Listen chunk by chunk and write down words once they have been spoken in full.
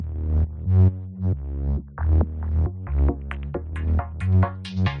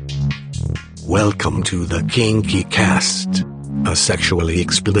Welcome to the Kinky Cast, a sexually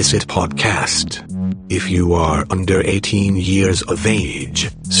explicit podcast. If you are under 18 years of age,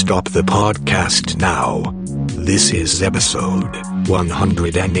 stop the podcast now. This is episode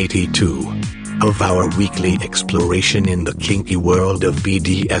 182 of our weekly exploration in the kinky world of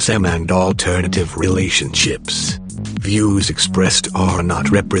BDSM and alternative relationships. Views expressed are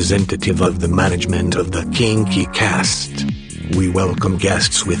not representative of the management of the Kinky Cast. We welcome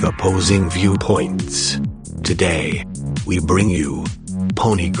guests with opposing viewpoints. Today, we bring you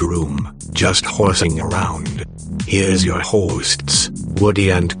Pony Groom, Just Horsing Around. Here's your hosts,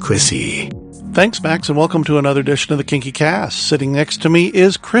 Woody and Chrissy. Thanks, Max, and welcome to another edition of the Kinky Cast. Sitting next to me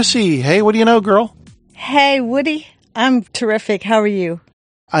is Chrissy. Hey, what do you know, girl? Hey, Woody. I'm terrific. How are you?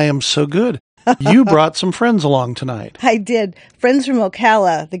 I am so good. You brought some friends along tonight. I did. Friends from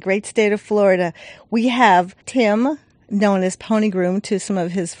Ocala, the great state of Florida. We have Tim, known as Pony Groom to some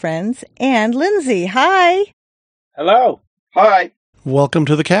of his friends, and Lindsay. Hi. Hello. Hi. Welcome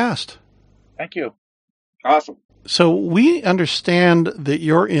to the cast. Thank you. Awesome. So we understand that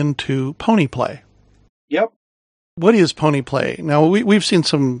you're into pony play. Yep. What is pony play? Now, we've seen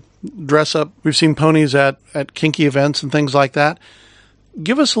some dress up. We've seen ponies at kinky events and things like that.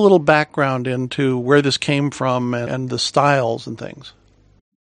 Give us a little background into where this came from and the styles and things.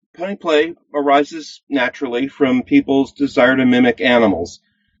 Pony play arises naturally from people's desire to mimic animals.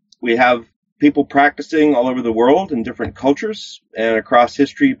 We have people practicing all over the world in different cultures and across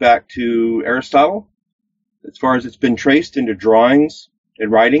history back to Aristotle, as far as it's been traced into drawings and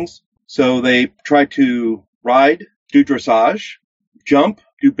writings. So they try to ride, do dressage, jump,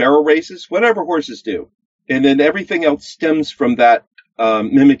 do barrel races, whatever horses do. And then everything else stems from that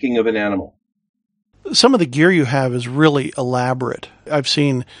mimicking of an animal. Some of the gear you have is really elaborate. I've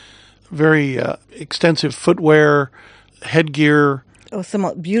seen very extensive footwear, headgear. Oh,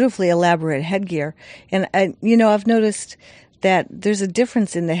 some beautifully elaborate headgear. And, I've noticed that there's a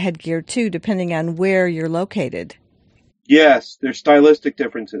difference in the headgear, too, depending on where you're located. Yes, there's stylistic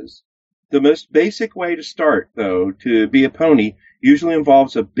differences. The most basic way to start, though, to be a pony usually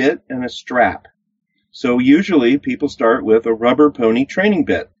involves a bit and a strap. So usually people start with a rubber pony training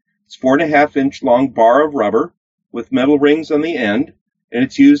bit. It's 4.5-inch long bar of rubber with metal rings on the end, and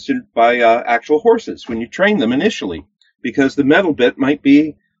it's used by actual horses when you train them initially, because the metal bit might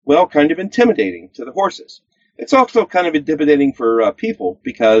be, well, kind of intimidating to the horses. It's also kind of intimidating for people,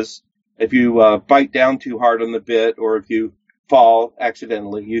 because if you bite down too hard on the bit or if you fall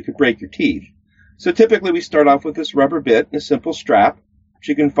accidentally, you could break your teeth. So typically we start off with this rubber bit and a simple strap, which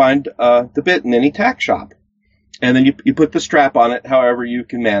you can find the bit in any tack shop. And then you put the strap on it however you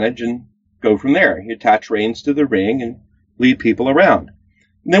can manage and go from there. You attach reins to the ring and lead people around.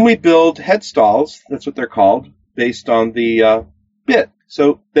 And then we build head stalls, that's what they're called, based on the bit.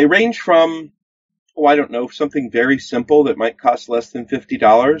 So they range from, something very simple that might cost less than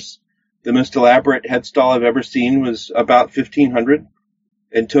 $50. The most elaborate head stall I've ever seen was about $1,500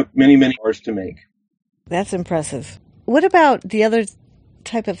 and took many, many hours to make. That's impressive. What about the other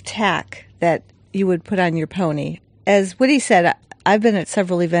type of tack that you would put on your pony? As Woody said, I've been at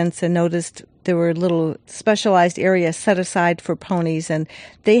several events and noticed there were little specialized areas set aside for ponies, and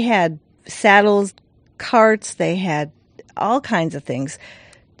they had saddles, carts, they had all kinds of things.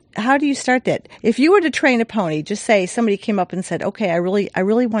 How do you start that? If you were to train a pony, just say somebody came up and said, okay, I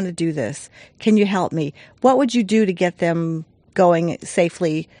really want to do this. Can you help me? What would you do to get them going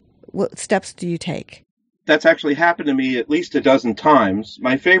safely? What steps do you take? That's actually happened to me at least a dozen times.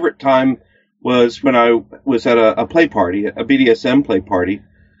 My favorite time was when I was at a play party, a BDSM play party,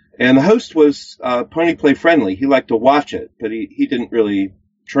 and the host was pony play friendly. He liked to watch it, but he didn't really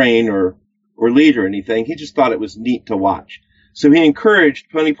train or lead or anything. He just thought it was neat to watch. So he encouraged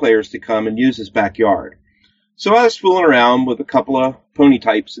pony players to come and use his backyard. So I was fooling around with a couple of pony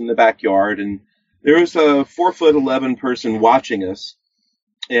types in the backyard, and there was a 4'11" person watching us.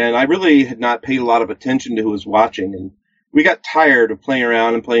 And I really had not paid a lot of attention to who was watching. And we got tired of playing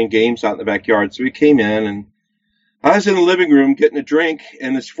around and playing games out in the backyard. So we came in, and I was in the living room getting a drink,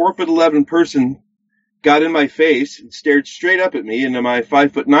 and this 4'11" person got in my face and stared straight up at me into my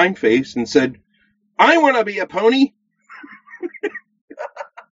 5'9" face and said, "I want to be a pony."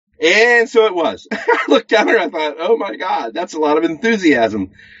 And so it was. I looked down at her, I thought, oh my God, that's a lot of enthusiasm.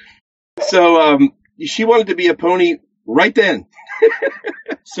 So she wanted to be a pony right then.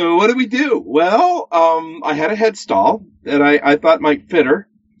 So what did we do? Well, I had a head stall that I thought might fit her.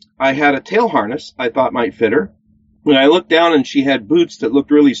 I had a tail harness I thought might fit her. When I looked down and she had boots that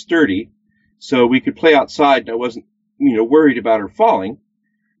looked really sturdy, so we could play outside and I wasn't, worried about her falling.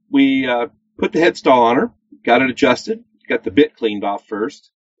 We put the head stall on her, got it adjusted, got the bit cleaned off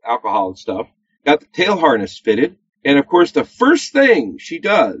first, alcohol and stuff. got the tail harness fitted. And of course, the first thing she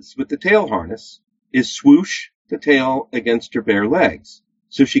does with the tail harness is swoosh the tail against her bare legs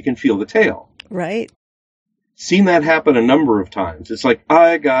so she can feel the tail. Right. Seen that happen a number of times. It's like,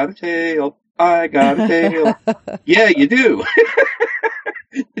 I got a tail. I got a tail. Yeah, you do.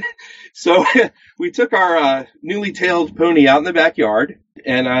 So we took our newly tailed pony out in the backyard,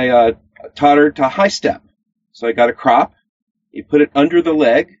 and I taught her to high step. So I got a crop. You put it under the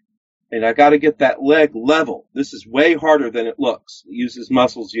leg, and I got to get that leg level. This is way harder than it looks. It uses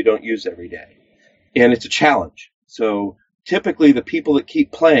muscles you don't use every day. And it's a challenge. So typically the people that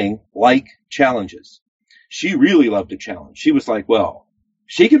keep playing like challenges. She really loved a challenge. She was like, well,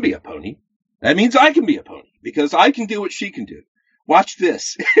 she can be a pony. That means I can be a pony because I can do what she can do. Watch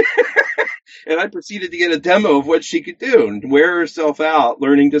this. And I proceeded to get a demo of what she could do and wear herself out,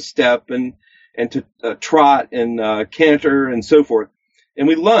 learning to step and to trot and canter and so forth. And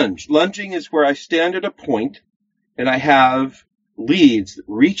we lunge. Lunging is where I stand at a point and I have leads that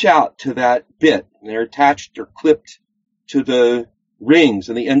reach out to that bit. And they're attached or clipped to the rings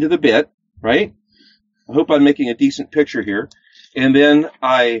on the end of the bit, right? I hope I'm making a decent picture here. And then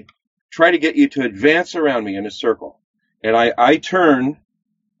I try to get you to advance around me in a circle. And I turn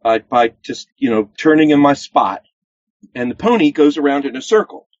by just, turning in my spot. And the pony goes around in a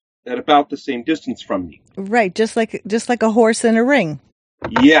circle at about the same distance from me. Right, just like a horse in a ring.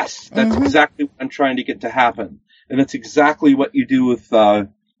 Yes, that's exactly what I'm trying to get to happen. And that's exactly what you do with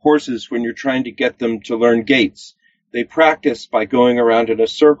horses when you're trying to get them to learn gaits. They practice by going around in a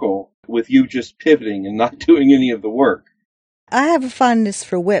circle with you just pivoting and not doing any of the work. I have a fondness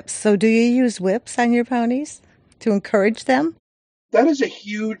for whips. So do you use whips on your ponies to encourage them? That is a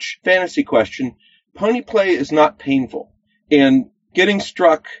huge fantasy question. Pony play is not painful. And getting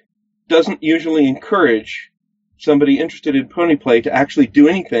struck doesn't usually encourage somebody interested in pony play to actually do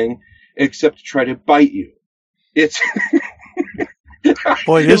anything except to try to bite you. It's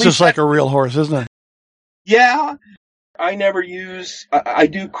Boy, this is like a real horse, isn't it? Yeah. I never use, I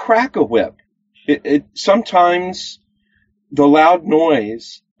do crack a whip. It sometimes the loud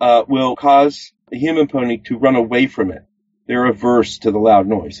noise will cause a human pony to run away from it. They're averse to the loud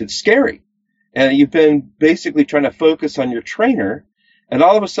noise. It's scary. And you've been basically trying to focus on your trainer, and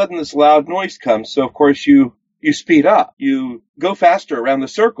all of a sudden this loud noise comes. So of course you speed up. You go faster around the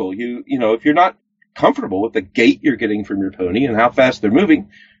circle. If you're not comfortable with the gait you're getting from your pony and how fast they're moving,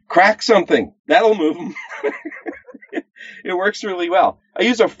 crack something. That'll move them. It works really well. I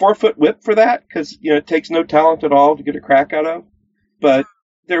use a 4-foot whip for that because, it takes no talent at all to get a crack out of. But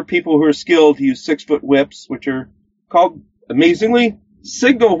there are people who are skilled to use 6-foot whips, which are called, amazingly,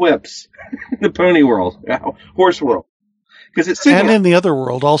 signal whips in the pony world, horse world. Because it's signal. And in the other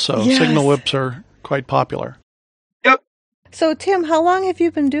world also, Yes. signal whips are quite popular. Yep. So, Tim, how long have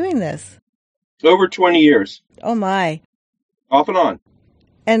you been doing this? Over 20 years. Oh, my. Off and on.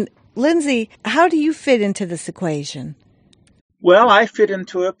 And, Lindsay, how do you fit into this equation? Well, I fit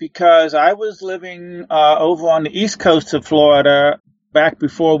into it because I was living over on the east coast of Florida back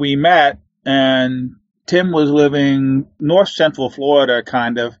before we met, and Tim was living north central Florida,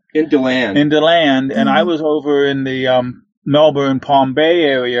 kind of. In DeLand. And I was over in the Melbourne, Palm Bay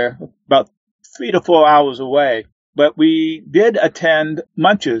area, about 3 to 4 hours away. But we did attend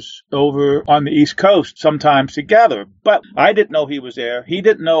munches over on the East Coast sometimes together. But I didn't know he was there. He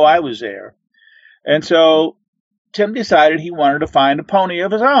didn't know I was there. And so Tim decided he wanted to find a pony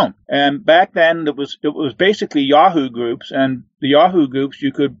of his own. And back then it was basically Yahoo groups. And the Yahoo groups,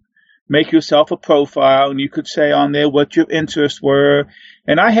 you could make yourself a profile and you could say on there what your interests were.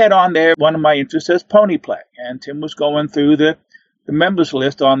 And I had on there one of my interests as pony play. And Tim was going through the members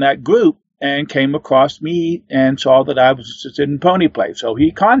list on that group and came across me and saw that I was interested in pony play. So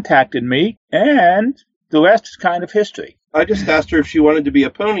he contacted me, and the rest is kind of history. I just asked her if she wanted to be a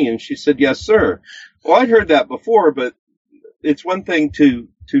pony, and she said, yes, sir. Well, I'd heard that before, but it's one thing to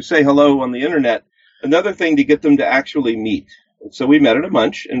say hello on the internet, another thing to get them to actually meet. So we met at a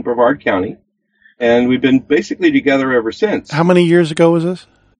munch in Brevard County, and we've been basically together ever since. How many years ago was this?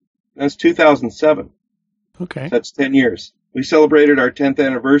 That's 2007. Okay. That's 10 years. We celebrated our 10th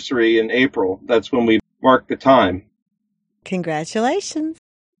anniversary in April. That's when we marked the time. Congratulations.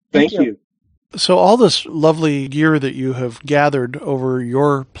 Thank you. So all this lovely gear that you have gathered over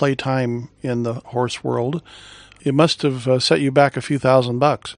your playtime in the horse world, it must have set you back a few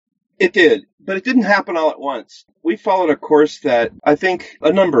 $1,000. It did, but it didn't happen all at once. We followed a course that I think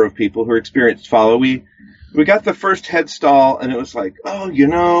a number of people who are experienced follow. We got the first head stall, and it was like,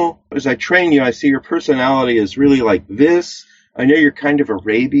 as I train you, I see your personality is really like this. I know you're kind of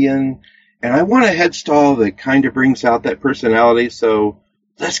Arabian, and I want a head stall that kind of brings out that personality, so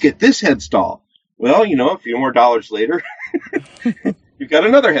let's get this head stall. Well, a few more dollars later, you've got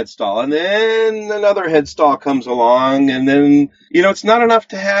another head stall, and then another head stall comes along, and then, it's not enough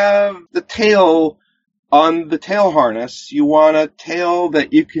to have the tail on the tail harness. You want a tail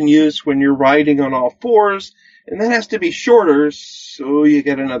that you can use when you're riding on all fours, and that has to be shorter, so you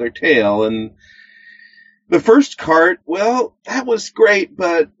get another tail. And the first cart, well, that was great,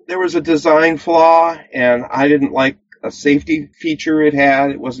 but there was a design flaw, and I didn't like a safety feature it had.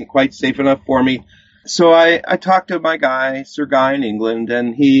 It wasn't quite safe enough for me. So I talked to my guy, Sir Guy in England,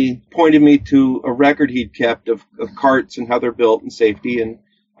 and he pointed me to a record he'd kept of carts and how they're built and safety, and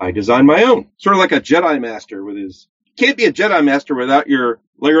I designed my own. Sort of like a Jedi Master with his... Can't be a Jedi Master without your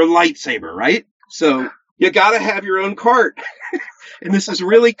lightsaber, right? So you gotta have your own cart. And this is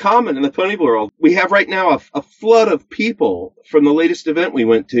really common in the pony world. We have right now a flood of people from the latest event we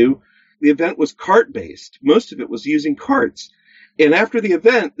went to. The event was cart-based. Most of it was using carts. And after the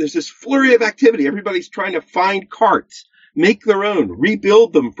event, there's this flurry of activity. Everybody's trying to find carts, make their own,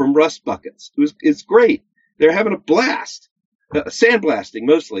 rebuild them from rust buckets. It's great. They're having a blast. Sandblasting,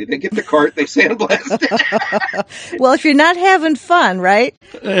 mostly. They get the cart, they sandblast it. Well, if you're not having fun, right?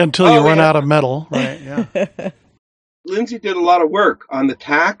 Until you run out of metal. Right, yeah. Lindsay did a lot of work on the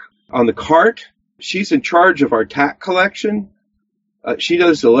tack, on the cart. She's in charge of our tack collection. She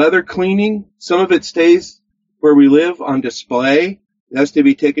does the leather cleaning. Some of it stays where we live on display. It has to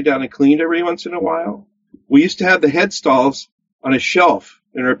be taken down and cleaned every once in a while. We used to have the head stalls on a shelf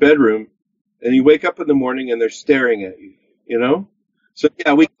in our bedroom, and you wake up in the morning and they're staring at you, So,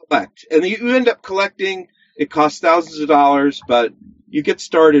 yeah, we collect. And you end up collecting. It costs thousands of dollars, but you get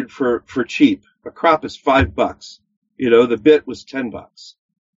started for cheap. A crop is $5. The bit was $10.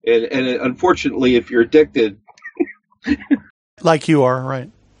 And unfortunately, if you're addicted... Like you are, right?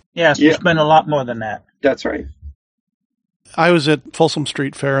 Yes, you spend a lot more than that. That's right. I was at Folsom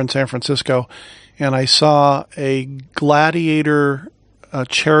Street Fair in San Francisco, and I saw a gladiator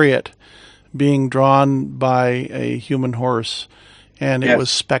chariot being drawn by a human horse, and it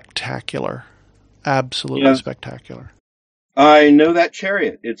was spectacular. Absolutely spectacular. I know that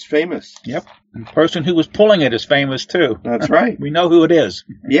chariot. It's famous. Yep. And the person who was pulling it is famous, too. That's right. We know who it is.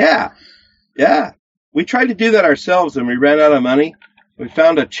 Yeah. We tried to do that ourselves, and we ran out of money. We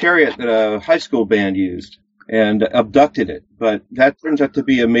found a chariot that a high school band used and abducted it. But that turns out to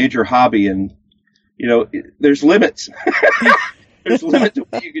be a major hobby, and, there's limits. There's limits to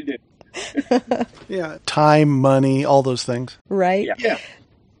what you can do. Yeah, time, money, all those things. Right. Yeah.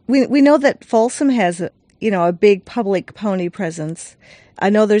 We know that Folsom has a big public pony presence. I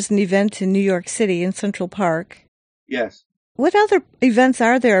know there's an event in New York City in Central Park. Yes. What other events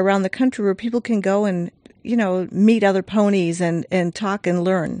are there around the country where people can go and, meet other ponies and talk and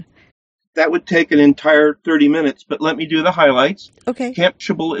learn? That would take an entire 30 minutes, but let me do the highlights. Okay. Camp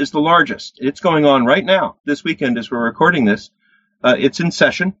Crucible is the largest. It's going on right now, this weekend as we're recording this. It's in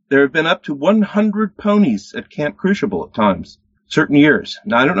session. There have been up to 100 ponies at Camp Crucible at times, certain years.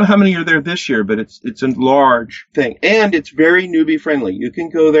 Now, I don't know how many are there this year, but it's a large thing. And it's very newbie friendly. You can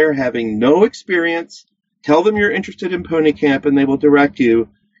go there having no experience. Tell them you're interested in pony camp, and they will direct you.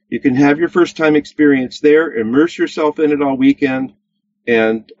 You can have your first time experience there, immerse yourself in it all weekend,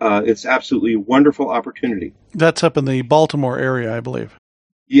 and it's absolutely a wonderful opportunity. That's up in the Baltimore area, I believe.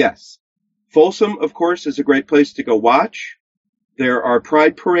 Yes. Folsom, of course, is a great place to go watch. There are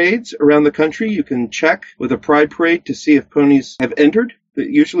pride parades around the country. You can check with a pride parade to see if ponies have entered.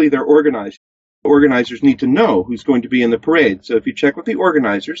 Usually they're organized. Organizers need to know who's going to be in the parade. So if you check with the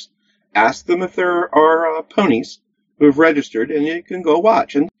organizers, ask them if there are ponies who have registered, and you can go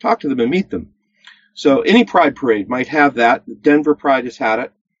watch and talk to them and meet them. So any pride parade might have that. Denver Pride has had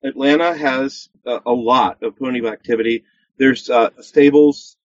it. Atlanta has a lot of pony activity. There's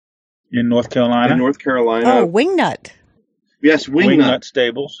stables in North Carolina. Oh, Wingnut. Yes, Wingnut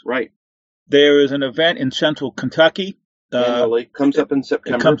stables. Right. There is an event in central Kentucky. Comes up in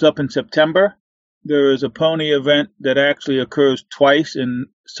September. It comes up in September. There is a pony event that actually occurs twice in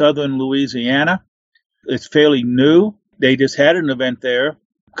southern Louisiana. It's fairly new. They just had an event there,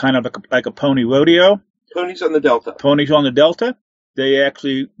 kind of like a pony rodeo. Ponies on the Delta. Ponies on the Delta. They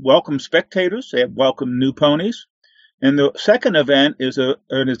actually welcome spectators. They welcome new ponies. And the second event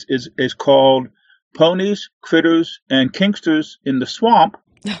is called Ponies, Critters, and Kinksters in the Swamp,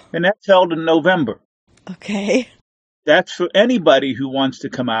 and that's held in November. Okay. That's for anybody who wants to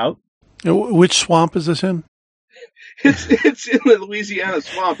come out. Which swamp is this in? It's in the Louisiana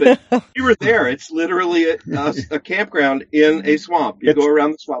swamp. You were there. It's literally a campground in a swamp. You go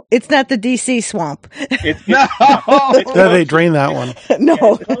around the swamp. It's not the D.C. swamp. No, they drain that one.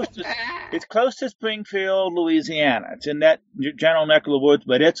 No. It's close to Springfield, Louisiana. It's in that general neck of the woods,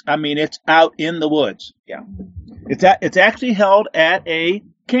 but it's out in the woods. Yeah. It's actually held at a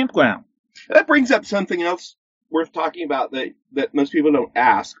campground. That brings up something else worth talking about that most people don't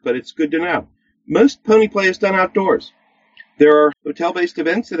ask, but it's good to know. Most pony play is done outdoors. There are hotel-based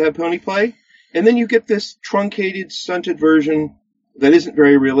events that have pony play, and then you get this truncated, stunted version that isn't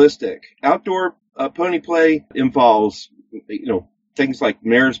very realistic. Outdoor pony play involves, things like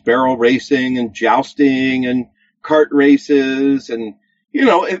mare's barrel racing and jousting and cart races and,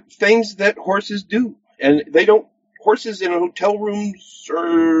 things that horses do. And horses in hotel rooms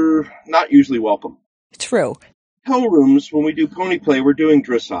are not usually welcome. True. Hotel rooms, when we do pony play, we're doing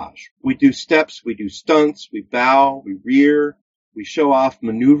dressage. We do steps, we do stunts, we bow, we rear, we show off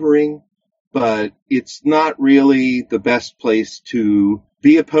maneuvering, but it's not really the best place to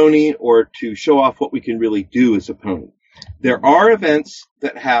be a pony or to show off what we can really do as a pony. There are events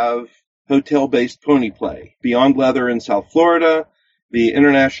that have hotel-based pony play. Beyond Leather in South Florida, the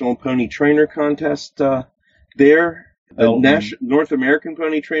International Pony Trainer Contest there, the North American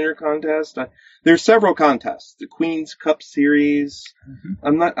Pony Trainer Contest. There's several contests. The Queen's Cup Series.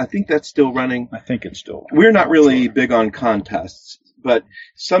 Mm-hmm. I think that's still running. I think it's still running. We're not really big on contests, but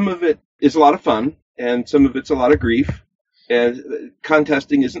some of it is a lot of fun and some of it's a lot of grief. And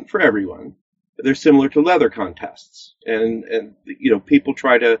contesting isn't for everyone. They're similar to leather contests. And people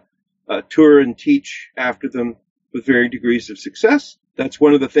try to tour and teach after them with varying degrees of success. That's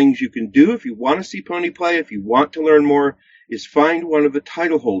one of the things you can do if you want to see pony play, if you want to learn more, is find one of the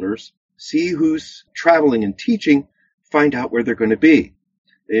title holders, see who's traveling and teaching, find out where they're going to be.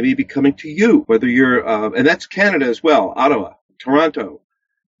 They may be coming to you, whether you're, and that's Canada as well, Ottawa, Toronto,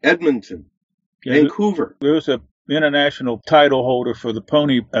 Edmonton, Vancouver. There's an international title holder for the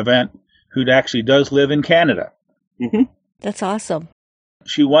pony event who actually does live in Canada. Mm-hmm. That's awesome.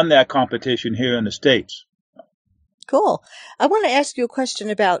 She won that competition here in the States. Cool. I want to ask you a question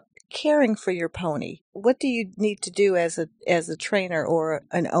about caring for your pony. What do you need to do as a trainer or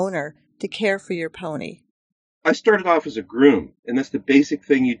an owner to care for your pony? I started off as a groom, and that's the basic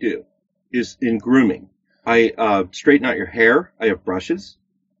thing you do, is in grooming. I straighten out your hair. I have brushes.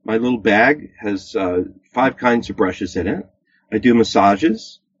 My little bag has 5 kinds of brushes in it. I do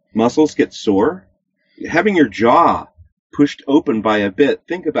massages. Muscles get sore. Having your jaw pushed open by a bit,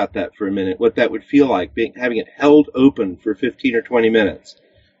 think about that for a minute, what that would feel like, having it held open for 15 or 20 minutes.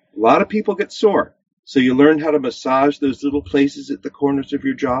 A lot of people get sore. So you learn how to massage those little places at the corners of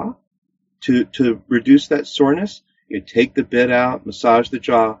your jaw to reduce that soreness. You take the bit out, massage the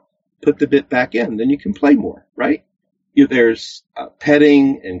jaw, put the bit back in, then you can play more, right? There's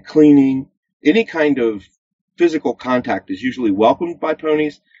petting and cleaning. Any kind of physical contact is usually welcomed by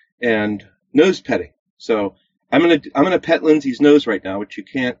ponies, and nose petting. So I'm gonna pet Lindsay's nose right now, which you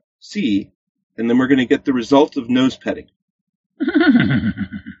can't see, and then we're gonna get the result of nose petting.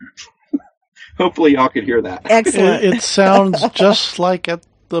 Hopefully y'all could hear that. Excellent. It sounds just like at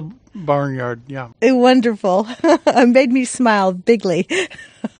the barnyard, yeah. Wonderful. It made me smile bigly.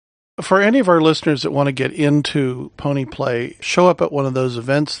 For any of our listeners that want to get into pony play, show up at one of those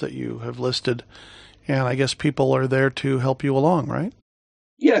events that you have listed, and I guess people are there to help you along, right?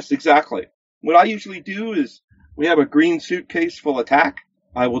 Yes, exactly. What I usually do is we have a green suitcase full of tack.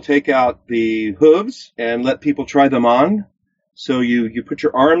 I will take out the hooves and let people try them on. So you put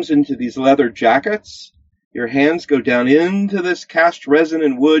your arms into these leather jackets. Your hands go down into this cast resin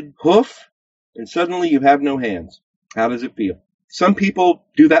and wood hoof, and suddenly you have no hands. How does it feel? Some people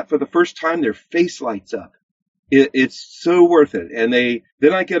do that for the first time. Their face lights up. It's so worth it. And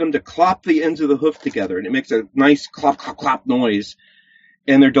then I get them to clop the ends of the hoof together, and it makes a nice clop, clop, clop noise.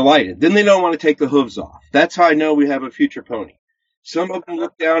 And they're delighted. Then they don't want to take the hooves off. That's how I know we have a future pony. Some of them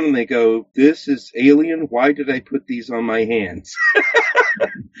look down and they go, "This is alien. Why did I put these on my hands?"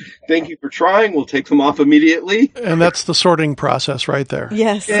 Thank you for trying. We'll take them off immediately. And that's the sorting process right there.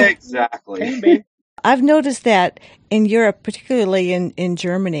 Yes. Exactly. I've noticed that in Europe, particularly in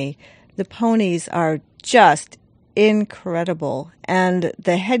Germany, the ponies are just incredible. And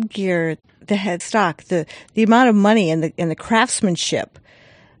the headgear, the headstock, the amount of money and the craftsmanship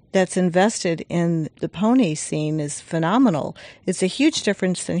that's invested in the pony scene is phenomenal. It's a huge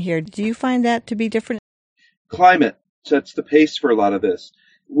difference than here. Do you find that to be different? Climate sets the pace for a lot of this.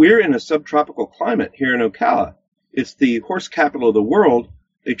 We're in a subtropical climate here in Ocala. It's the horse capital of the world.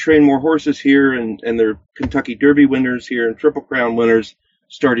 They train more horses here, and their Kentucky Derby winners here and Triple Crown winners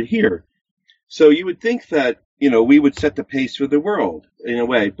started here. So you would think that, we would set the pace for the world in a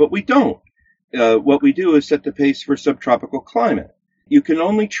way, but we don't. What we do is set the pace for subtropical climate. You can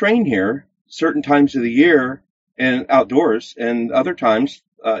only train here certain times of the year and outdoors, and other times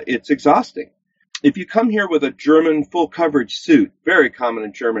it's exhausting. If you come here with a German full coverage suit, very common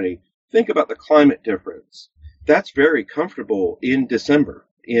in Germany, think about the climate difference. That's very comfortable in December,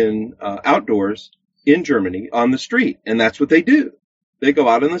 in outdoors in Germany on the street. And that's what they do. They go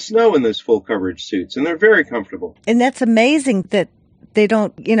out in the snow in those full coverage suits, and they're very comfortable. And that's amazing that they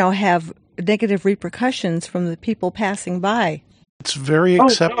don't, have negative repercussions from the people passing by. It's very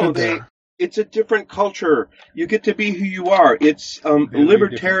accepted there. It's a different culture. You get to be who you are. It's a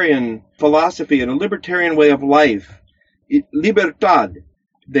libertarian philosophy and a libertarian way of life. Libertad,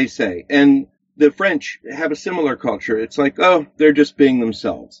 they say. And the French have a similar culture. It's like, oh, they're just being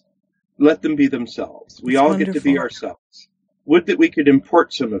themselves. Let them be themselves. We all wonderful. Get to be ourselves. Would that we could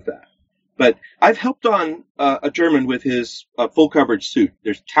import some of that. But I've helped on a German with his full coverage suit.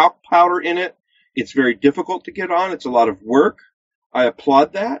 There's talc powder in it. It's very difficult to get on. It's a lot of work. I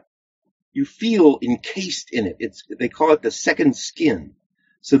applaud that. You feel encased in it. They call it the second skin.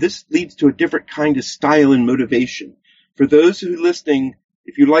 So this leads to a different kind of style and motivation. For those who are listening,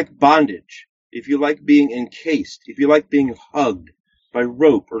 if you like bondage, if you like being encased, if you like being hugged by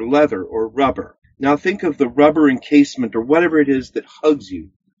rope or leather or rubber, now think of the rubber encasement or whatever it is that hugs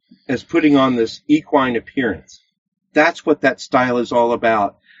you as putting on this equine appearance. That's what that style is all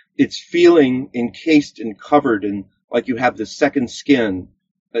about. It's feeling encased and covered and like you have the second skin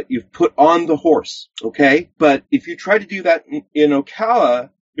that you've put on the horse, okay? But if you try to do that in Ocala,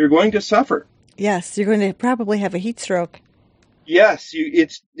 you're going to suffer. Yes, you're going to probably have a heat stroke. Yes,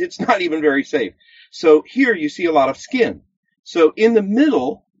 it's not even very safe. So here you see a lot of skin. So in the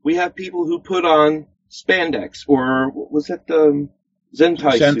middle, we have people who put on spandex or what was that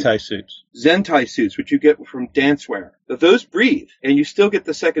Zentai suits. Zentai suits, which you get from dancewear. But those breathe, and you still get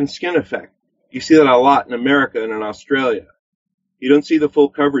the second skin effect. You see that a lot in America and in Australia. You don't see the full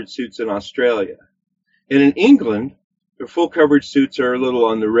coverage suits in Australia. And in England, their full coverage suits are a little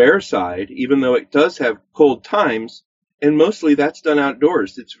on the rare side, even though it does have cold times, and mostly that's done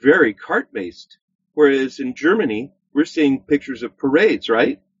outdoors. It's very cart-based. Whereas in Germany, we're seeing pictures of parades,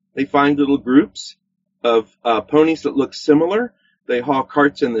 right? They find little groups of ponies that look similar. They haul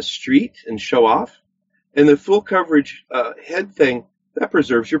carts in the street and show off. And the full coverage head thing, that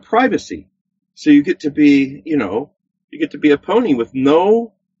preserves your privacy. So you get to be, you get to be a pony with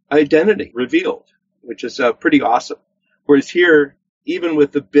no identity revealed, which is pretty awesome. Whereas here, even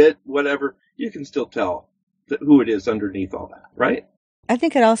with the bit, whatever, you can still tell who it is underneath all that, right? I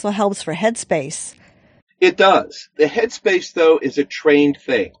think it also helps for headspace. It does. The headspace, though, is a trained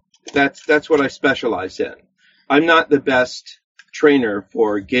thing. That's what I specialize in. I'm not the best trainer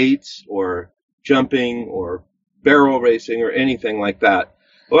for gaits or jumping or barrel racing or anything like that.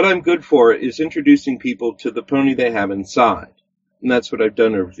 What I'm good for is introducing people to the pony they have inside. And that's what I've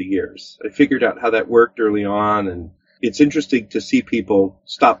done over the years. I figured out how that worked early on, and it's interesting to see people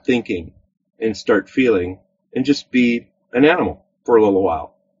stop thinking and start feeling and just be an animal for a little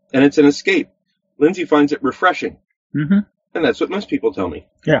while. And it's an escape. Lindsay finds it refreshing. Mm-hmm. And that's what most people tell me.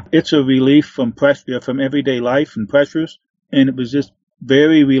 Yeah, it's a relief from pressure, from everyday life and pressures. And it was just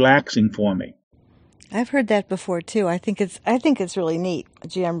very relaxing for me. I've heard that before too. I think it's really neat.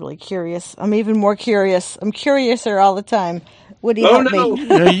 Gee, I'm really curious. I'm even more curious. I'm curiouser all the time. Woody, help me.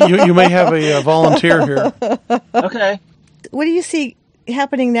 Yeah, you may have a volunteer here. Okay. What do you see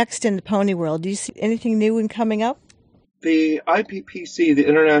happening next in the pony world? Do you see anything new and coming up? The IPPC, the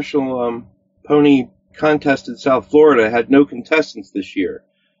International Pony Contest in South Florida, had no contestants this year.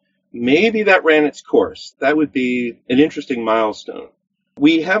 Maybe that ran its course. That would be an interesting milestone.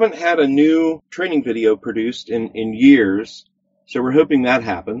 We haven't had a new training video produced in years, so we're hoping that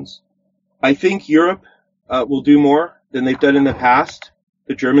happens. I think Europe will do more than they've done in the past.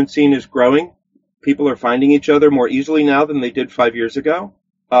 The German scene is growing. People are finding each other more easily now than they did 5 years ago.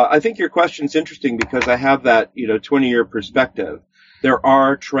 I think your question's interesting because I have that, 20-year perspective. There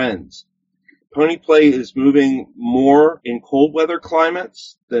are trends. Pony play is moving more in cold weather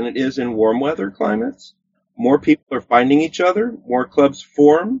climates than it is in warm weather climates. More people are finding each other. More clubs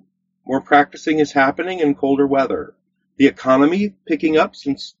form. More practicing is happening in colder weather. The economy picking up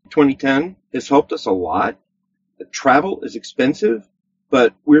since 2010 has helped us a lot. Travel is expensive,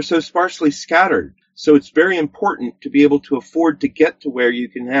 but we're so sparsely scattered. So it's very important to be able to afford to get to where you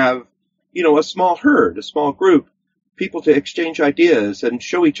can have, a small herd, a small group, people to exchange ideas and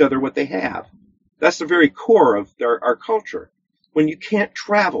show each other what they have. That's the very core of our culture. When you can't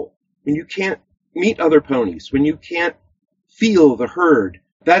travel, when you can't meet other ponies, when you can't feel the herd,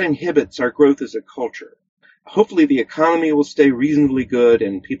 that inhibits our growth as a culture. Hopefully the economy will stay reasonably good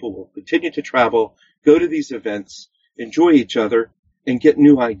and people will continue to travel, go to these events, enjoy each other, and get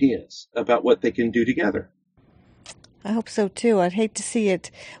new ideas about what they can do together. I hope so too. I'd hate to see it.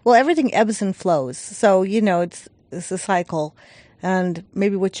 Well, everything ebbs and flows. So, it's a cycle. And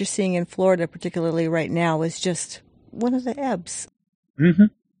maybe what you're seeing in Florida, particularly right now, is just one of the ebbs. Mm-hmm.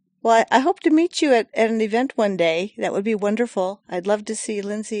 Well, I hope to meet you at an event one day. That would be wonderful. I'd love to see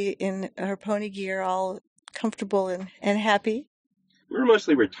Lindsay in her pony gear, all comfortable and happy. We're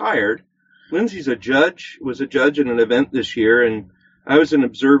mostly retired. Lindsay's was a judge at an event this year, and I was an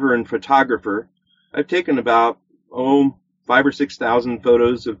observer and photographer. I've taken about, 5,000 or 6,000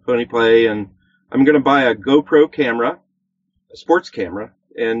 photos of pony play, and I'm going to buy a GoPro camera, a sports camera,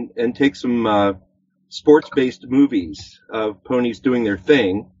 and take some sports-based movies of ponies doing their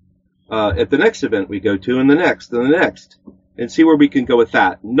thing at the next event we go to, and the next, and see where we can go with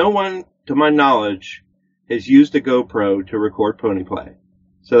that. No one, to my knowledge, has used a GoPro to record pony play.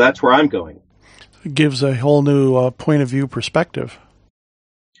 So that's where I'm going. It gives a whole new point of view perspective.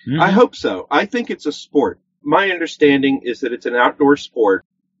 Mm-hmm. I hope so. I think it's a sport. My understanding is that it's an outdoor sport.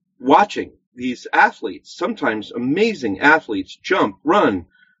 Watching these athletes, sometimes amazing athletes, jump, run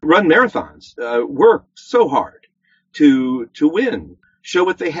marathons, work so hard to win, show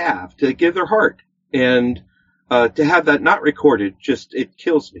what they have, to give their heart. And to have that not recorded, it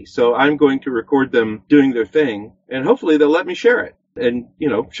kills me. So I'm going to record them doing their thing, and hopefully they'll let me share it and,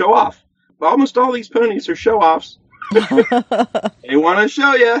 show off. Almost all these ponies are show-offs. They want to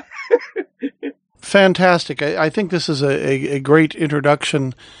show you. Fantastic. I think this is a great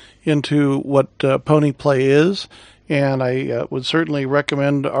introduction into what pony play is, and I would certainly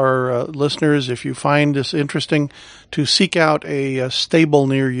recommend our listeners, if you find this interesting, to seek out a stable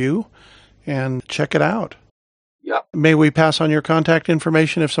near you and check it out. Yep. May we pass on your contact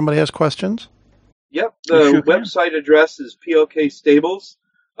information if somebody has questions? Yep. The website address is PLK Stables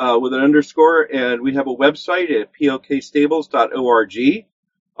with an underscore, and we have a website at plkstables.org.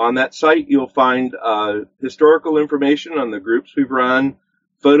 On that site, you'll find historical information on the groups we've run,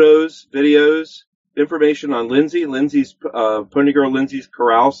 photos, videos, information on Lindsay. Lindsay's Pony Girl Lindsay's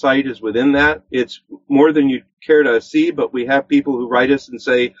Corral site is within that. It's more than you'd care to see, but we have people who write us and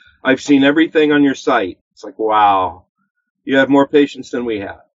say, I've seen everything on your site. It's like, wow, you have more patience than we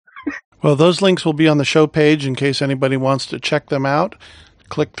have. Well, those links will be on the show page in case anybody wants to check them out.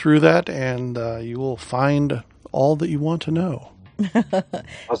 Click through that, and you will find all that you want to know.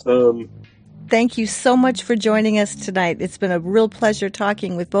 Awesome. Thank you so much for joining us tonight. It's been a real pleasure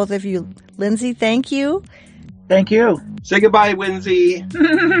talking with both of you. Lindsay, thank you. Thank you. Say goodbye, Lindsay. There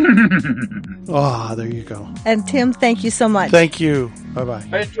you go. And Tim, thank you so much. Thank you. Bye-bye.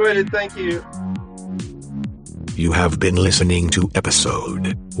 I enjoyed it. Thank you. You have been listening to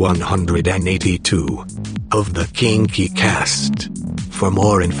episode 182 of the Kinky Cast. For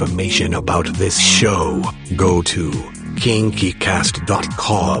more information about this show, go to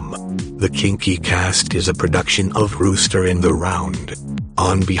kinkycast.com. The Kinky Cast is a production of Rooster in the Round.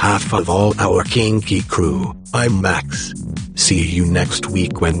 On behalf of all our kinky crew, I'm Max. See you next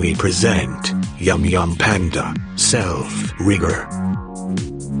week when we present Yum Yum Panda, Self Rigor.